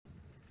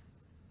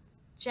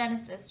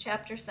Genesis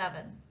chapter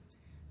 7.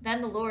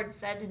 Then the Lord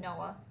said to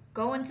Noah,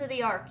 Go into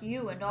the ark,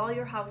 you and all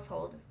your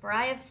household, for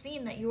I have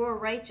seen that you are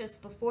righteous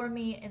before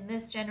me in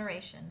this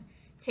generation.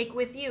 Take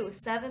with you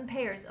 7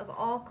 pairs of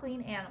all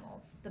clean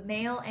animals, the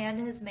male and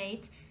his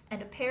mate,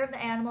 and a pair of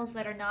the animals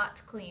that are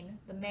not clean,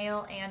 the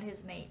male and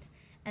his mate,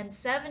 and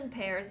 7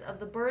 pairs of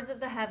the birds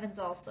of the heavens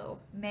also,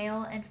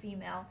 male and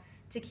female,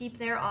 to keep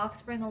their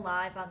offspring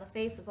alive on the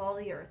face of all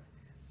the earth.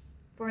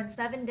 For in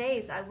 7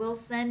 days I will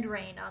send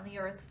rain on the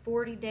earth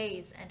 40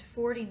 days and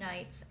 40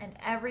 nights, and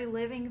every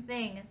living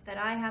thing that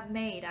I have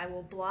made I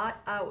will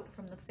blot out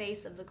from the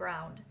face of the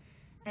ground.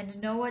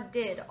 And Noah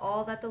did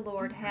all that the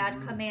Lord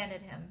had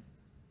commanded him.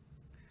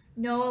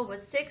 Noah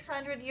was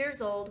 600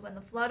 years old when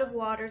the flood of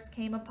waters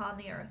came upon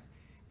the earth.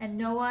 And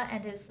Noah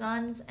and his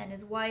sons and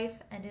his wife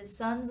and his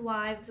sons'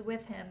 wives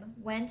with him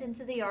went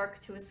into the ark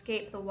to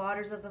escape the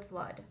waters of the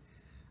flood.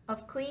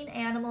 Of clean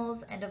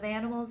animals and of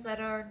animals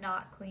that are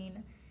not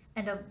clean,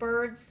 and of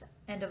birds,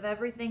 and of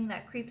everything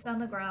that creeps on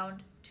the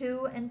ground,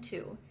 2 and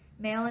 2,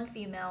 male and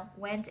female,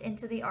 went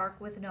into the ark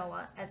with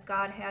Noah, as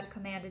God had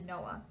commanded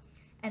Noah.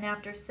 And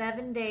after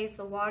 7 days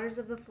the waters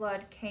of the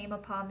flood came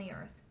upon the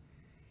earth.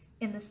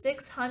 In the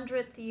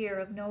 600th year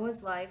of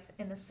Noah's life,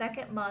 in the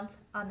 2nd month,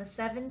 on the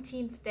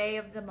 17th day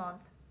of the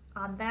month,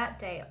 on that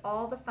day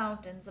all the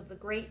fountains of the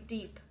great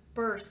deep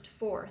burst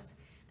forth,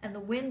 and the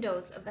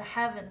windows of the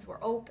heavens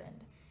were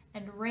opened,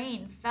 and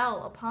rain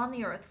fell upon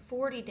the earth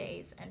 40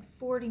 days and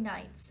 40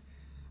 nights.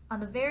 On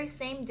the very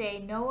same day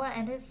Noah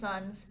and his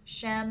sons,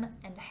 Shem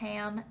and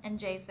Ham and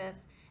Japheth,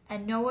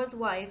 and Noah's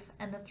wife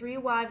and the 3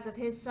 wives of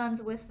his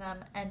sons with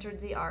them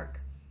entered the ark,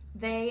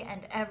 they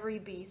and every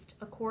beast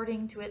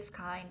according to its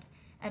kind,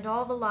 and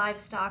all the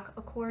livestock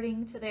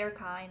according to their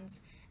kinds,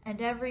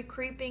 and every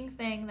creeping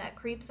thing that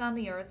creeps on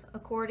the earth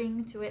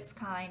according to its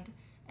kind,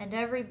 and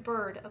every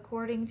bird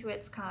according to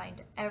its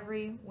kind,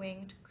 every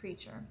winged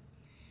creature.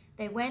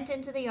 They went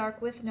into the ark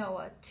with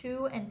Noah,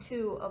 2 and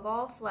 2 of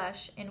all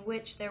flesh, in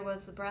which there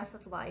was the breath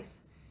of life.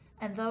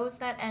 And those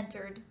that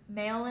entered,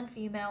 male and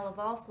female of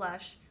all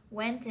flesh,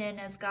 went in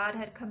as God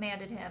had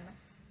commanded him,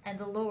 and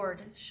the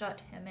Lord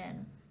shut him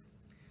in.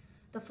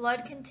 The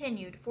flood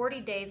continued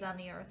 40 days on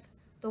the earth.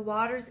 The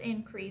waters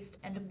increased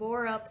and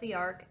bore up the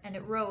ark, and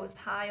it rose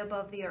high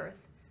above the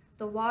earth.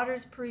 The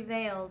waters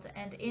prevailed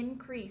and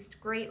increased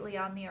greatly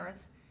on the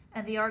earth,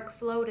 and the ark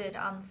floated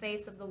on the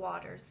face of the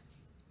waters.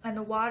 And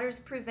the waters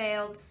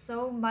prevailed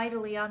so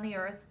mightily on the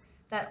earth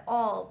that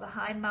all the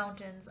high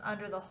mountains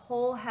under the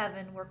whole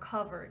heaven were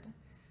covered.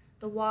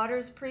 The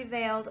waters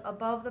prevailed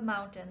above the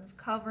mountains,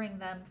 covering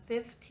them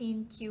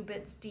 15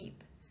 cubits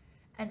deep.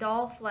 And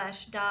all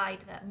flesh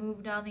died that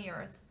moved on the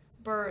earth,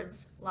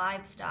 birds,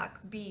 livestock,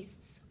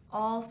 beasts,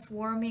 all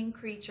swarming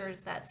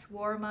creatures that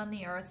swarm on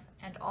the earth,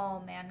 and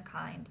all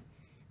mankind.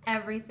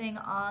 Everything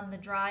on the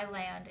dry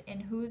land, in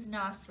whose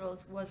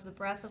nostrils was the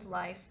breath of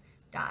life,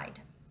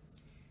 died.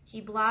 He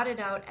blotted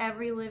out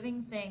every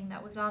living thing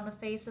that was on the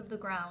face of the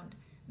ground,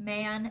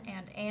 man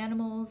and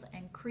animals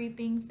and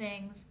creeping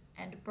things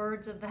and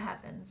birds of the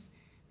heavens.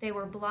 They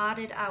were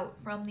blotted out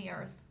from the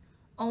earth.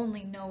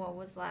 Only Noah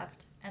was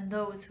left, and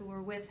those who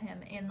were with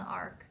him in the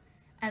ark.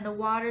 And the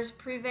waters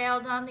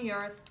prevailed on the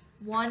earth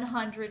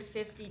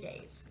 150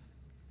 days.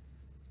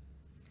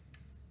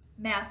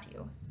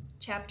 Matthew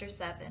chapter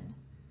 7.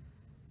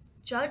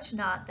 Judge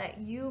not that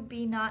you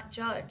be not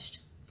judged.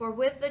 For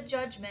with the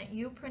judgment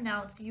you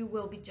pronounce you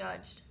will be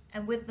judged,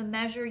 and with the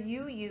measure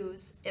you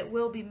use it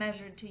will be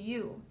measured to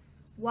you.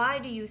 Why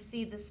do you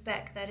see the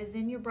speck that is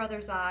in your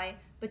brother's eye,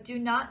 but do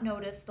not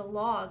notice the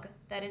log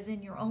that is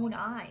in your own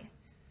eye?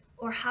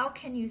 Or how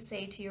can you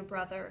say to your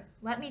brother,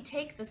 Let me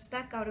take the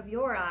speck out of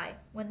your eye,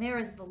 when there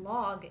is the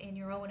log in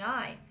your own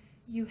eye?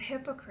 You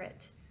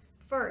hypocrite!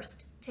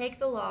 First, take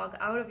the log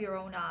out of your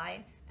own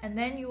eye, and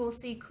then you will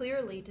see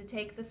clearly to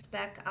take the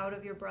speck out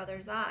of your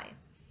brother's eye.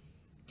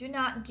 Do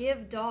not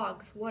give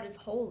dogs what is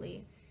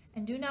holy,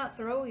 and do not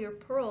throw your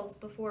pearls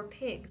before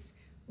pigs,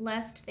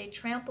 lest they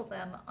trample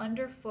them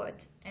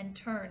underfoot and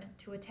turn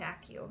to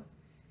attack you.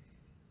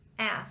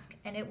 Ask,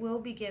 and it will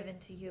be given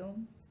to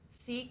you.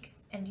 Seek,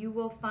 and you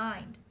will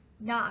find.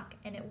 Knock,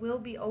 and it will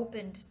be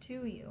opened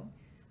to you.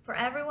 For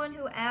everyone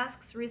who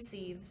asks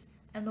receives,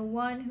 and the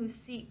one who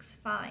seeks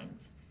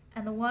finds,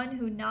 and the one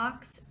who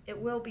knocks it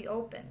will be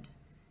opened.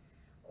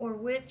 Or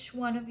which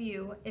one of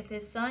you, if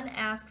his son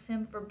asks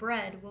him for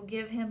bread, will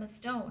give him a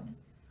stone?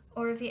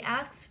 Or if he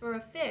asks for a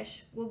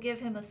fish, will give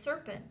him a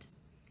serpent?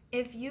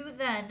 If you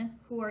then,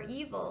 who are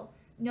evil,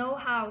 know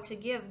how to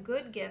give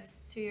good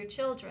gifts to your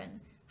children,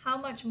 how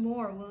much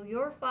more will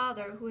your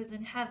Father who is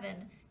in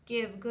heaven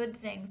give good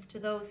things to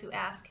those who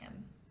ask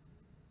him?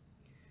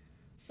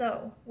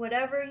 So,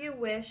 whatever you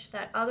wish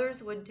that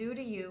others would do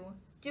to you,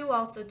 do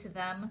also to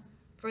them,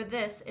 for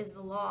this is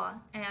the law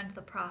and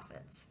the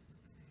prophets.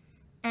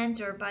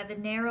 Enter by the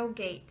narrow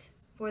gate,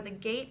 for the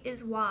gate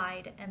is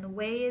wide and the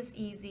way is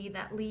easy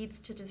that leads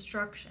to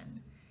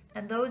destruction,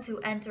 and those who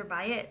enter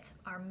by it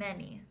are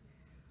many.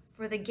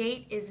 For the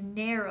gate is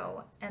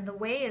narrow and the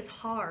way is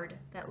hard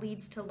that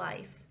leads to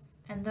life,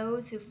 and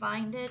those who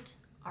find it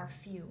are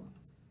few.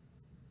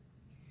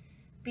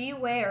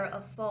 Beware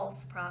of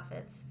false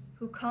prophets,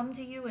 who come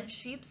to you in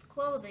sheep's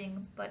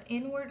clothing, but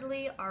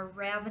inwardly are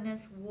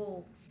ravenous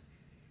wolves.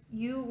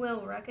 You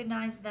will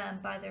recognize them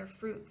by their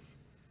fruits.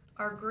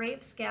 Are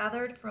grapes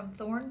gathered from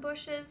thorn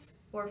bushes,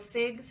 or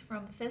figs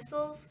from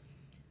thistles?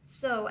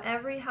 So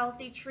every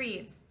healthy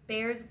tree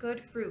bears good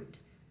fruit,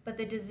 but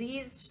the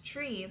diseased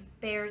tree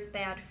bears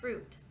bad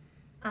fruit.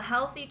 A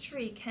healthy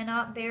tree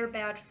cannot bear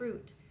bad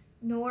fruit,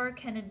 nor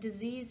can a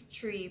diseased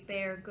tree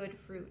bear good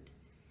fruit.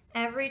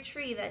 Every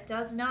tree that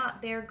does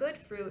not bear good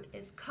fruit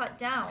is cut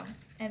down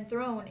and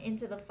thrown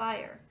into the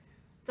fire.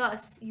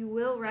 Thus you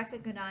will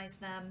recognize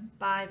them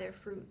by their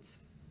fruits.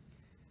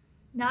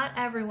 Not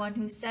everyone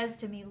who says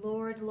to me,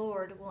 Lord,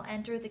 Lord, will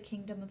enter the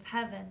kingdom of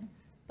heaven,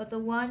 but the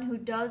one who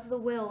does the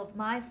will of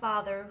my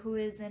Father who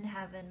is in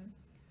heaven.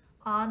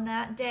 On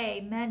that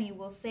day many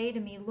will say to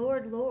me,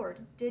 Lord,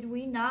 Lord, did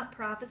we not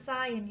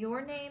prophesy in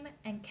your name,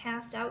 and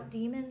cast out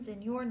demons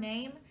in your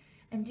name,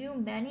 and do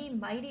many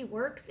mighty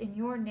works in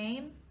your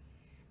name?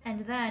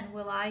 And then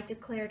will I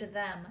declare to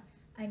them,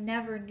 I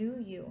never knew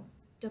you.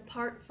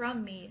 Depart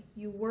from me,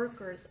 you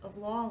workers of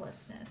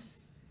lawlessness.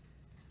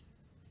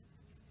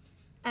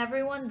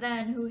 Everyone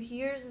then who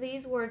hears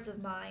these words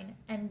of mine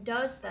and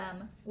does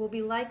them will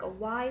be like a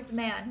wise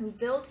man who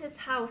built his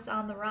house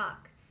on the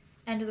rock.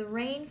 And the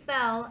rain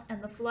fell,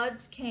 and the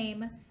floods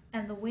came,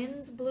 and the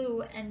winds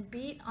blew and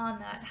beat on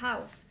that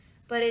house.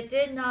 But it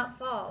did not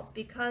fall,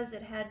 because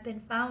it had been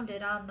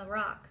founded on the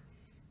rock.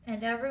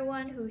 And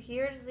everyone who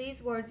hears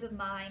these words of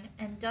mine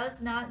and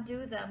does not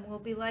do them will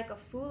be like a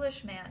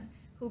foolish man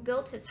who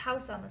built his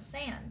house on the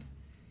sand.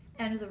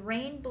 And the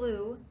rain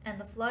blew, and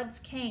the floods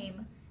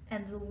came,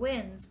 and the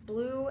winds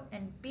blew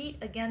and beat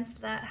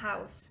against that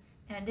house,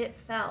 and it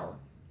fell,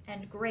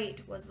 and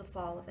great was the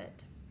fall of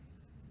it.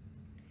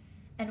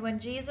 And when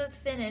Jesus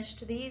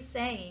finished these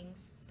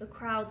sayings, the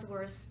crowds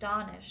were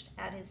astonished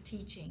at his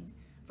teaching,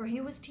 for he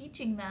was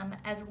teaching them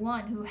as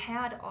one who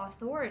had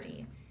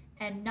authority,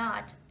 and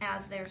not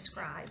as their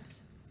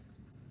scribes.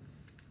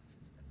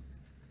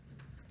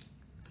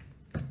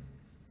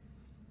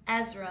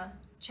 Ezra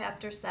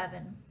chapter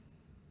 7.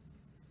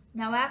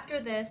 Now after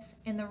this,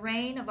 in the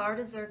reign of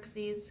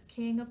Artaxerxes,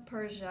 king of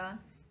Persia,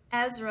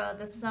 Ezra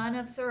the son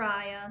of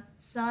Sariah,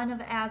 son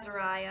of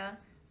Azariah,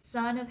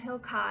 son of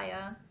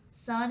Hilkiah,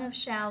 son of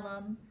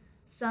Shallum,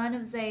 son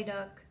of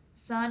Zadok,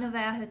 son of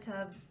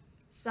Ahitub,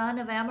 son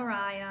of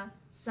Amariah,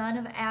 son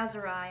of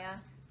Azariah,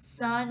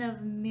 son of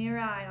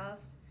Meraioth,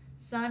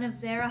 son of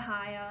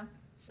Zerahiah,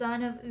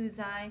 son of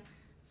Uzai,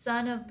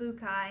 son of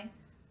Bukai,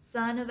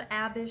 son of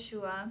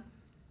Abishua,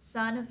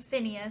 son of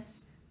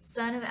Phinehas,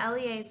 son of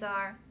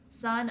Eleazar,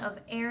 son of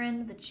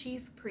Aaron the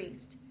chief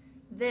priest.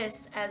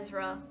 This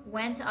Ezra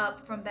went up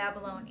from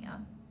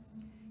Babylonia.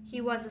 He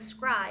was a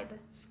scribe,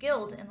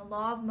 skilled in the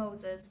law of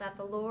Moses that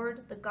the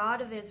Lord, the God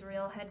of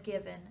Israel, had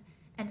given,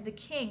 and the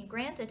king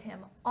granted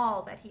him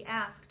all that he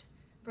asked,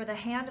 for the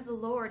hand of the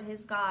Lord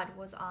his God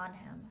was on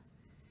him.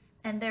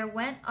 And there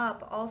went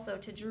up also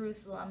to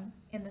Jerusalem,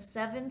 in the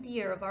 7th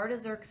year of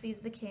Artaxerxes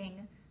the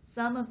king,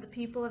 some of the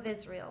people of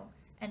Israel,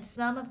 and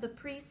some of the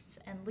priests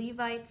and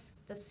Levites,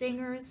 the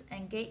singers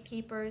and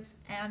gatekeepers,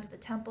 and the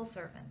temple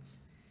servants.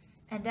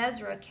 And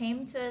Ezra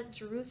came to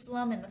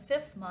Jerusalem in the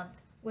 5th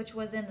month, which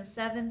was in the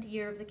 7th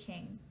year of the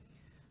king.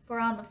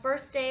 For on the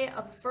 1st day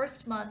of the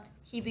 1st month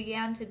he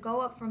began to go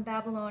up from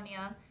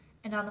Babylonia,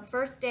 and on the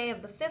 1st day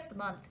of the 5th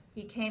month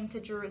he came to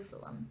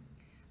Jerusalem.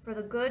 For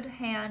the good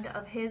hand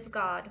of his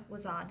God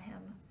was on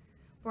him.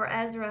 For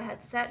Ezra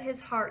had set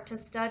his heart to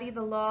study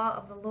the law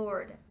of the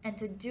Lord, and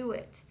to do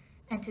it,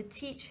 and to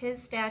teach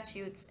his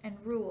statutes and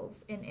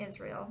rules in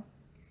Israel.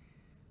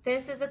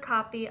 This is a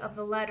copy of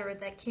the letter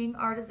that King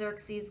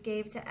Artaxerxes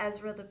gave to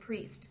Ezra the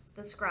priest,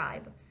 the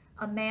scribe,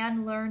 a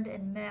man learned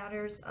in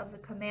matters of the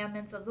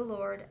commandments of the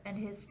Lord and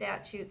his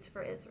statutes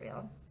for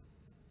Israel.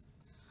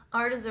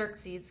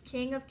 Artaxerxes,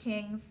 king of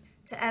kings,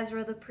 to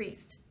Ezra the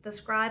priest, the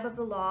scribe of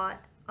the law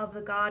of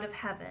the God of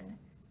heaven,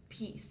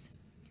 peace.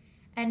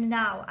 And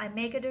now I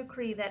make a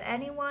decree that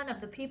anyone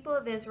of the people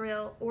of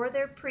Israel, or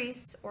their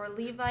priests or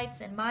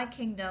Levites in my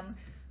kingdom,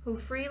 who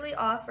freely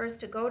offers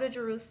to go to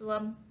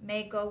Jerusalem,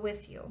 may go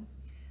with you.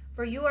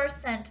 For you are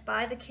sent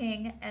by the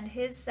king and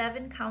his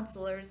 7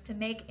 counselors to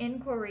make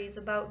inquiries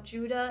about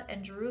Judah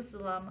and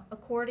Jerusalem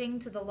according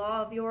to the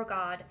law of your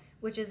God,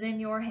 which is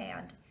in your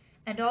hand,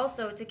 and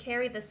also to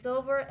carry the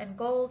silver and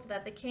gold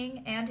that the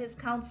king and his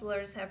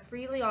counselors have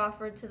freely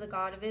offered to the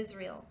God of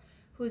Israel,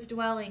 whose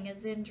dwelling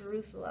is in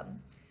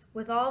Jerusalem,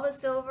 with all the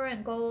silver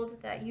and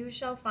gold that you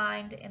shall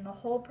find in the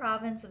whole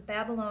province of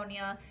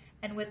Babylonia,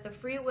 and with the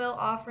freewill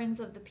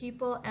offerings of the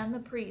people and the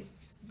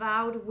priests,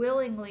 vowed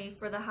willingly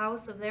for the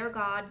house of their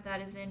God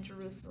that is in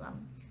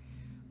Jerusalem.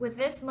 With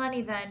this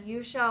money then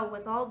you shall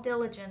with all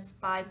diligence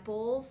buy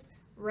bulls,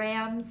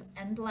 rams,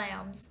 and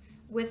lambs,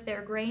 with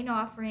their grain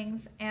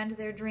offerings and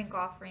their drink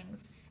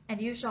offerings, and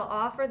you shall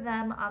offer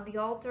them on the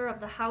altar of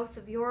the house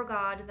of your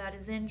God that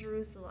is in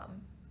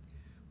Jerusalem.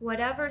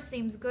 Whatever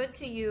seems good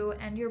to you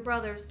and your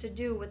brothers to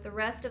do with the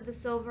rest of the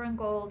silver and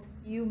gold,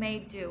 you may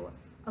do,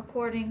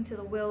 according to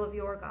the will of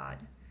your God.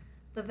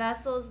 The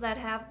vessels that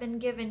have been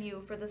given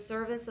you for the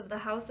service of the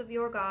house of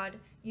your God,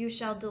 you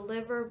shall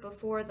deliver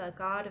before the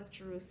God of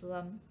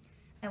Jerusalem.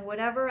 And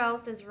whatever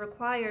else is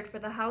required for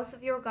the house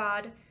of your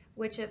God,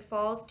 which it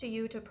falls to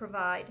you to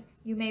provide,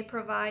 you may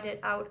provide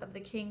it out of the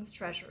king's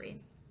treasury.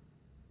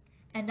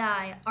 And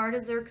I,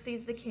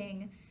 Artaxerxes the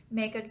king,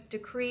 make a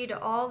decree to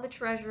all the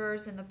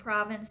treasurers in the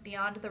province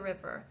beyond the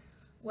river.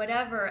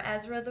 Whatever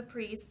Ezra the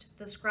priest,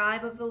 the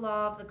scribe of the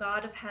law of the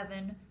God of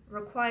heaven,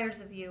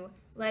 requires of you,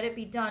 let it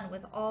be done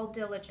with all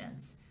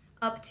diligence,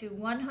 up to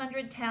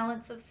 100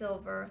 talents of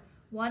silver,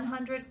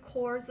 100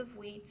 cores of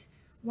wheat,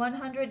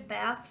 100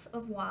 baths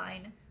of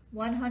wine,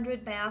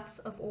 100 baths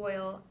of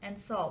oil and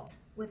salt,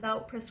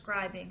 without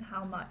prescribing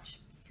how much.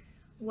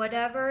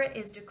 Whatever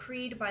is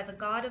decreed by the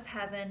God of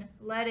heaven,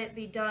 let it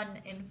be done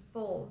in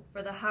full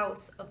for the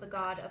house of the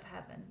God of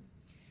heaven,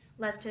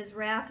 lest his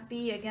wrath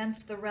be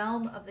against the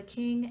realm of the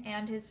king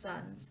and his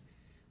sons.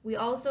 We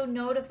also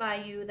notify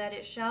you that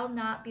it shall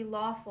not be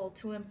lawful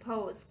to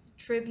impose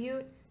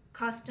tribute,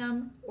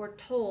 custom, or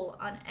toll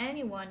on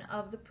any one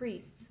of the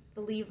priests,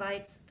 the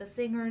Levites, the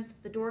singers,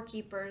 the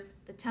doorkeepers,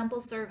 the temple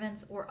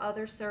servants, or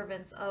other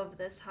servants of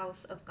this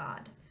house of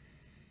God.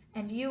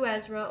 And you,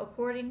 Ezra,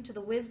 according to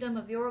the wisdom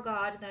of your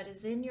God that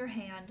is in your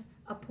hand,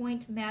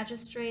 appoint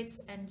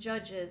magistrates and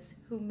judges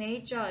who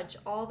may judge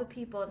all the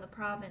people in the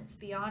province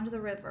beyond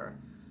the river,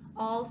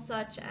 all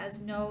such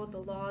as know the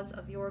laws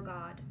of your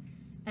God.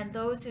 And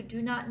those who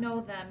do not know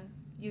them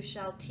you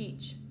shall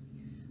teach.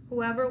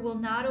 Whoever will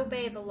not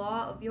obey the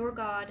law of your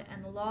God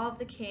and the law of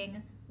the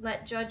king,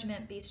 let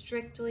judgment be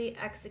strictly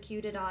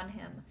executed on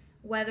him,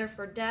 whether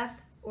for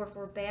death, or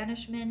for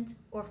banishment,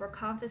 or for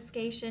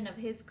confiscation of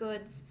his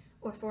goods,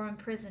 or for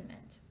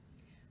imprisonment.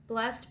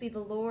 Blessed be the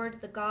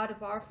Lord, the God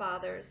of our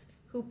fathers,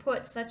 who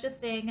put such a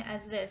thing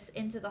as this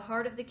into the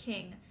heart of the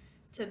king,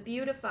 to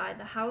beautify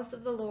the house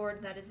of the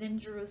Lord that is in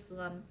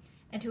Jerusalem,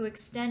 and who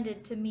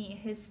extended to me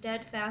his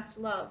steadfast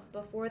love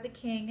before the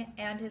king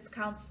and his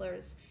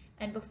counselors,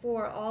 and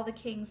before all the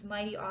king's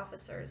mighty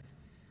officers.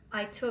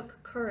 I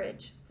took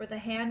courage, for the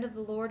hand of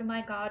the Lord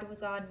my God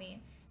was on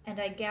me, and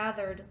I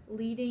gathered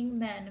leading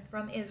men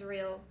from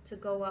Israel to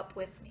go up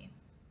with me.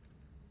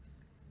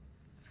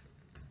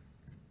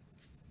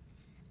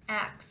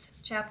 Acts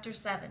chapter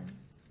 7.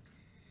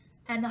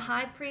 And the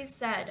high priest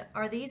said,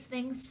 Are these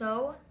things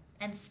so?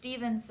 And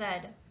Stephen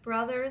said,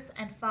 Brothers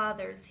and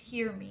fathers,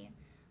 hear me.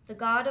 The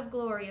God of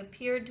glory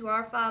appeared to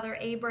our father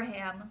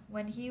Abraham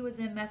when he was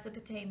in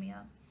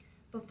Mesopotamia,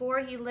 before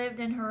he lived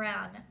in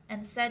Haran,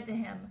 and said to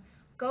him,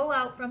 Go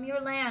out from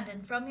your land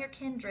and from your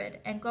kindred,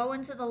 and go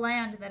into the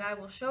land that I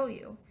will show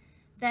you.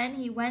 Then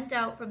he went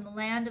out from the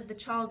land of the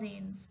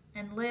Chaldeans,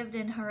 and lived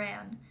in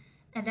Haran.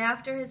 And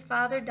after his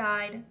father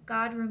died,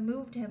 God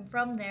removed him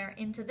from there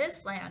into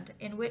this land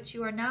in which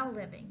you are now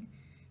living.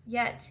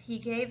 Yet he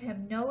gave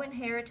him no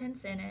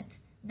inheritance in it,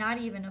 not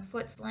even a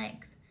foot's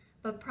length,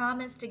 but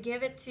promised to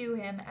give it to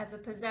him as a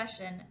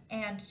possession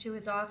and to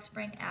his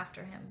offspring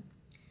after him,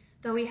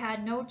 though he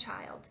had no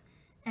child.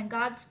 And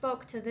God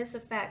spoke to this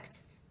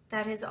effect,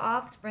 that his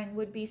offspring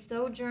would be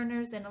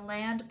sojourners in a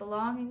land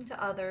belonging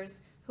to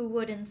others, who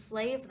would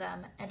enslave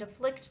them and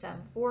afflict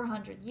them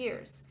 400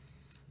 years.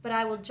 But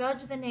I will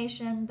judge the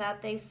nation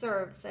that they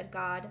serve, said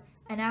God,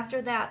 and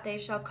after that they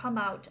shall come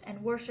out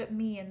and worship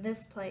me in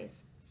this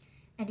place.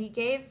 And he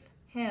gave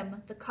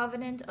him the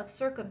covenant of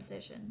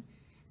circumcision.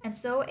 And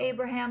so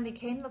Abraham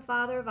became the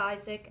father of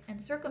Isaac,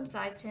 and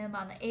circumcised him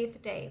on the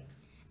 8th day.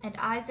 And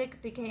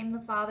Isaac became the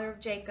father of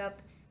Jacob,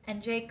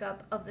 and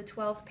Jacob of the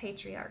 12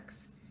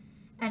 patriarchs.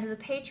 And the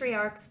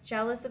patriarchs,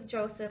 jealous of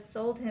Joseph,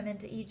 sold him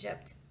into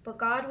Egypt. But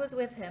God was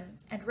with him,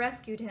 and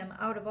rescued him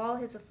out of all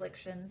his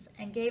afflictions,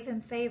 and gave him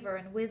favor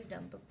and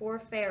wisdom before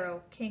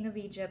Pharaoh, king of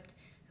Egypt,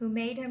 who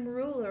made him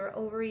ruler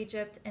over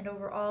Egypt and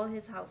over all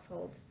his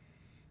household.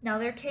 Now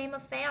there came a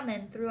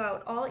famine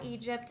throughout all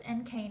Egypt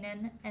and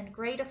Canaan, and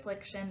great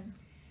affliction,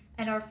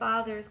 and our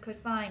fathers could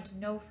find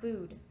no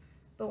food.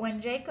 But when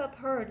Jacob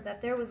heard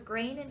that there was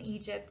grain in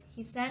Egypt,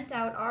 he sent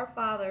out our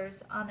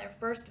fathers on their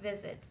first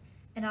visit.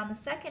 And on the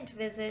second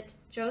visit,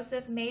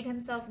 Joseph made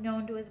himself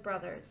known to his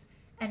brothers.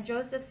 And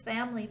Joseph's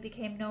family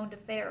became known to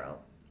Pharaoh.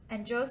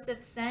 And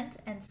Joseph sent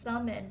and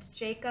summoned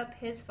Jacob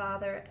his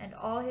father and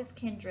all his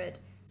kindred,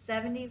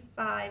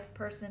 75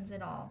 persons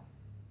in all.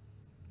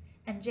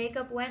 And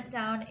Jacob went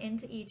down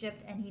into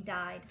Egypt, and he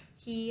died,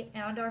 he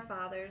and our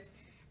fathers,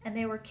 and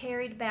they were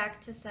carried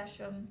back to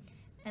Shechem,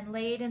 and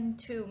laid in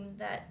the tomb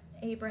that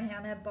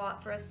Abraham had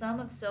bought for a sum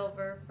of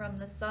silver from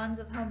the sons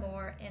of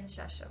Hamor in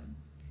Shechem.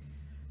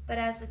 But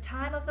as the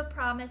time of the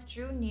promise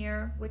drew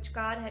near, which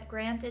God had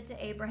granted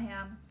to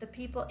Abraham, the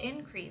people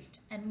increased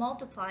and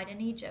multiplied in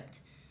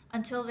Egypt,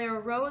 until there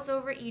arose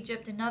over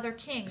Egypt another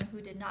king who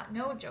did not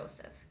know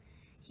Joseph.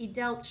 He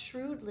dealt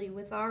shrewdly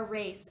with our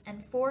race,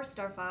 and forced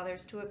our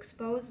fathers to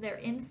expose their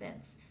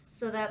infants,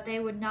 so that they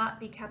would not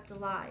be kept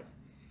alive.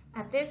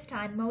 At this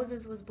time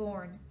Moses was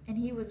born, and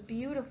he was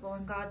beautiful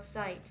in God's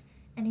sight,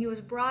 and he was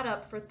brought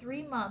up for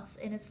 3 months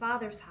in his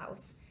father's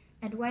house.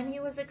 And when he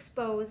was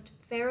exposed,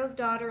 Pharaoh's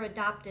daughter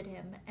adopted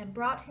him and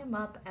brought him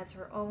up as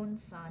her own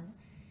son.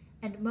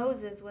 And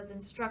Moses was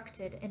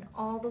instructed in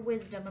all the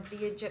wisdom of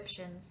the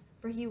Egyptians,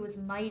 for he was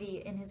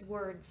mighty in his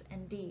words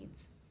and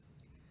deeds.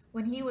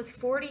 When he was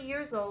 40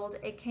 years old,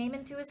 it came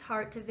into his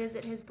heart to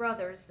visit his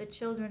brothers, the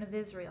children of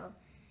Israel.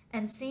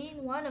 And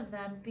seeing one of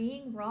them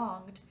being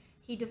wronged,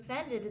 he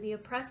defended the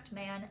oppressed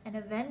man and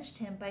avenged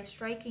him by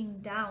striking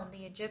down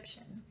the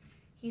Egyptian.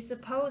 He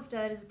supposed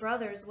that his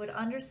brothers would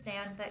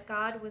understand that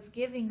God was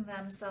giving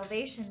them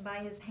salvation by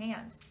his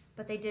hand,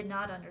 but they did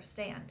not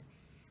understand.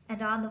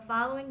 And on the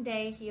following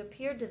day he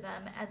appeared to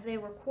them as they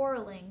were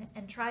quarreling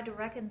and tried to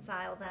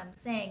reconcile them,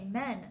 saying,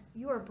 Men,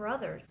 you are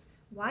brothers.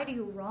 Why do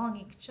you wrong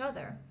each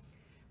other?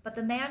 But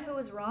the man who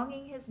was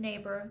wronging his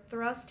neighbor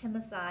thrust him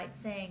aside,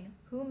 saying,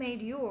 Who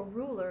made you a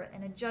ruler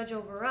and a judge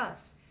over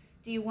us?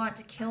 Do you want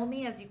to kill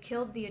me as you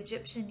killed the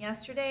Egyptian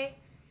yesterday?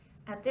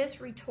 At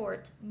this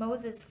retort,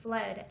 Moses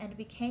fled and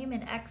became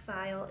an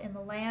exile in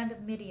the land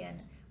of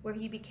Midian, where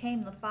he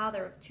became the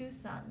father of 2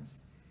 sons.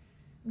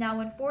 Now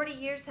when 40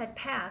 years had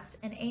passed,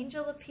 an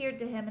angel appeared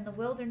to him in the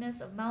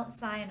wilderness of Mount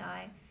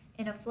Sinai,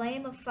 in a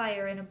flame of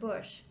fire in a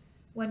bush.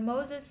 When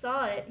Moses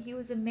saw it, he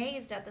was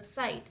amazed at the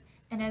sight,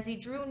 and as he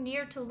drew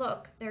near to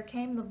look, there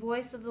came the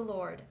voice of the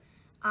Lord.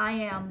 I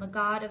am the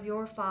God of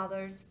your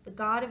fathers, the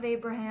God of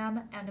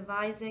Abraham and of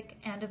Isaac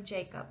and of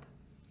Jacob.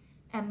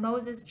 And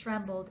Moses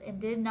trembled and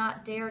did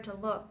not dare to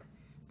look.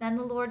 Then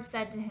the Lord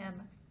said to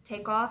him,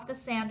 Take off the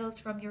sandals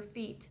from your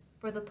feet,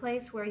 for the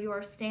place where you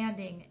are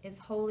standing is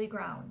holy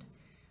ground.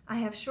 I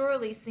have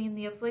surely seen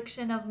the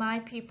affliction of my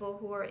people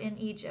who are in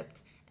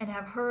Egypt, and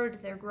have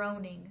heard their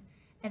groaning,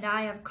 and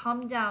I have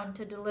come down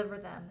to deliver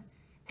them.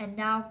 And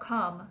now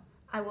come,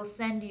 I will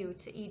send you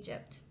to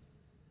Egypt.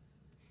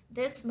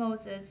 This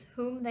Moses,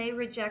 whom they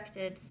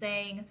rejected,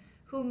 saying,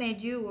 Who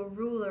made you a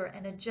ruler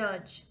and a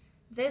judge?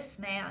 This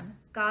man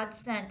God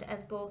sent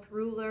as both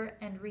ruler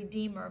and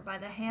redeemer by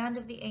the hand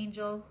of the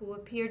angel who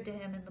appeared to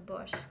him in the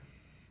bush.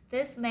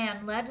 This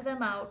man led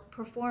them out,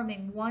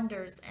 performing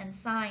wonders and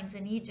signs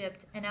in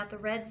Egypt and at the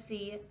Red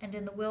Sea and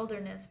in the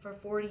wilderness for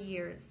 40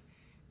 years.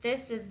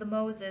 This is the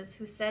Moses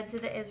who said to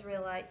the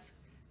Israelites,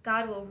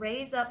 God will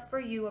raise up for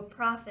you a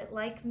prophet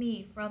like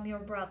me from your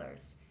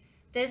brothers.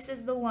 This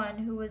is the one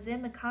who was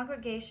in the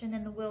congregation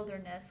in the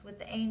wilderness with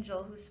the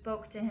angel who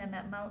spoke to him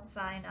at Mount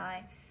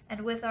Sinai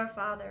and with our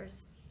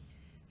fathers.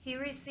 He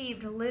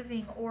received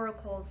living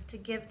oracles to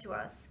give to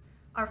us.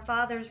 Our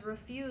fathers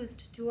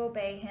refused to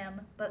obey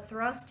him, but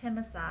thrust him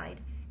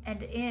aside,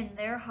 and in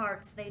their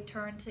hearts they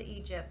turned to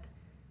Egypt,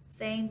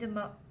 saying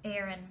to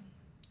Aaron,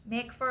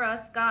 Make for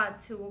us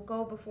gods who will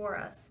go before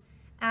us.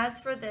 As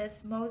for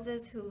this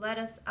Moses who led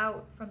us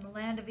out from the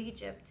land of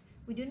Egypt,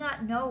 we do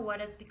not know what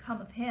has become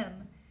of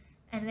him.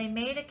 And they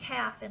made a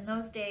calf in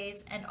those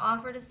days and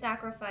offered a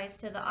sacrifice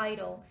to the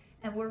idol,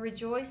 and were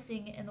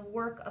rejoicing in the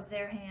work of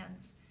their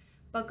hands.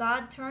 But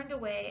God turned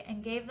away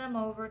and gave them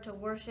over to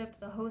worship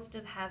the host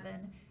of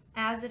heaven,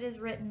 as it is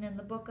written in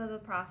the book of the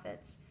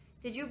prophets.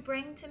 Did you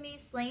bring to me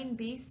slain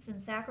beasts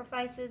and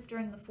sacrifices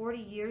during the 40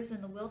 years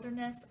in the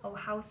wilderness, O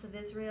house of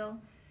Israel?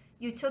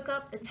 You took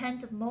up the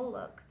tent of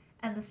Moloch,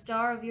 and the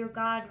star of your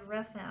god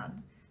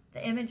Rephan,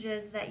 the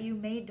images that you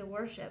made to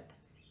worship.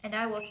 And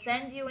I will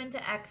send you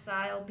into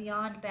exile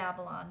beyond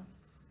Babylon.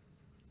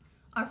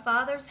 Our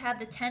fathers had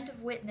the tent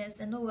of witness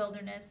in the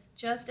wilderness,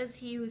 just as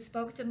he who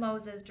spoke to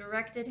Moses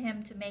directed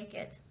him to make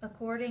it,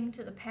 according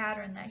to the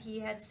pattern that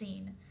he had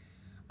seen.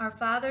 Our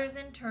fathers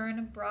in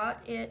turn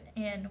brought it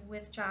in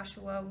with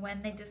Joshua when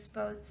they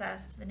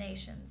dispossessed the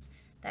nations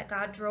that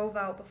God drove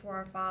out before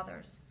our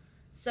fathers.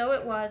 So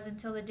it was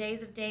until the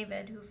days of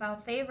David, who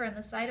found favor in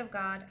the sight of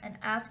God and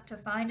asked to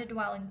find a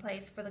dwelling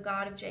place for the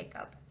God of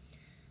Jacob.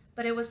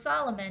 But it was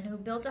Solomon who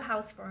built a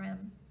house for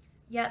him.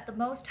 Yet the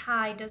Most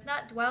High does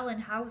not dwell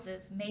in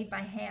houses made by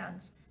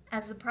hands.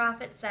 As the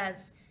prophet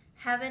says,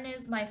 Heaven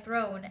is my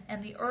throne,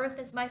 and the earth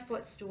is my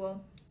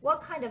footstool. What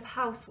kind of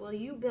house will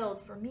you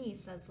build for me,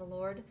 says the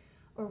Lord?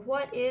 Or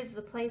what is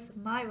the place of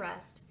my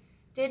rest?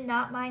 Did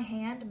not my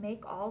hand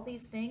make all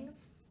these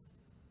things?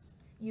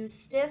 You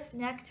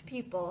stiff-necked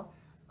people,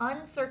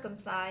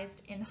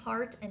 uncircumcised in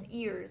heart and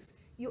ears,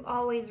 you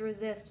always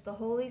resist the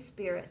Holy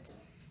Spirit.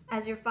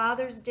 As your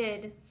fathers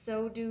did,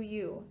 so do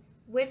you.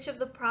 Which of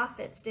the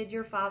prophets did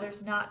your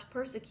fathers not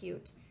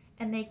persecute?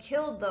 And they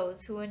killed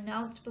those who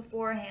announced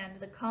beforehand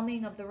the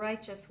coming of the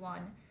righteous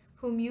one,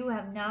 whom you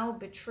have now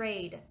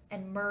betrayed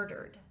and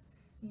murdered.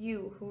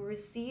 You who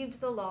received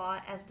the law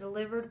as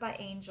delivered by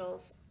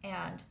angels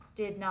and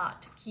did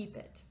not keep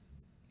it.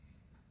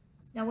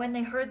 Now when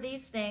they heard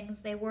these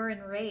things, they were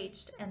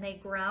enraged, and they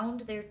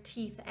ground their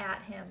teeth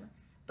at him.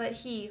 But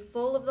he,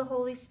 full of the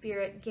Holy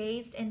Spirit,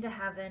 gazed into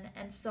heaven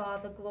and saw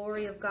the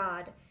glory of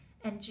God,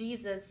 and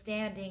Jesus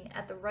standing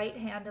at the right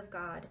hand of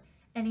God.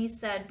 And he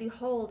said,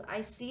 Behold, I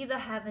see the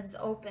heavens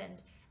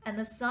opened, and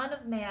the Son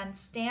of Man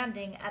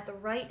standing at the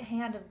right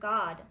hand of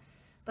God.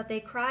 But they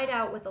cried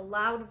out with a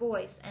loud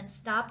voice, and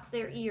stopped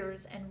their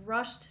ears, and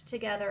rushed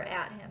together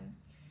at him.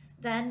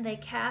 Then they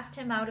cast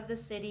him out of the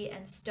city,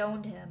 and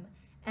stoned him.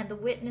 And the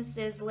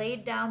witnesses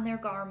laid down their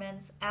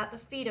garments at the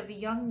feet of a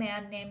young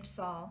man named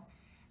Saul.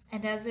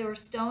 And as they were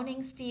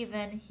stoning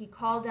Stephen, he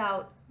called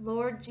out,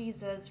 "Lord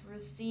Jesus,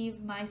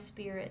 receive my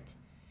spirit."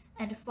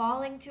 And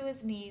falling to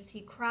his knees,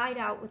 he cried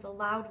out with a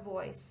loud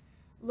voice,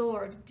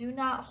 "Lord, do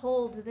not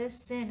hold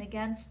this sin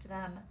against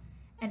them."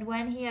 And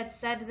when he had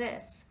said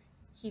this,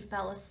 he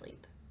fell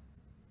asleep.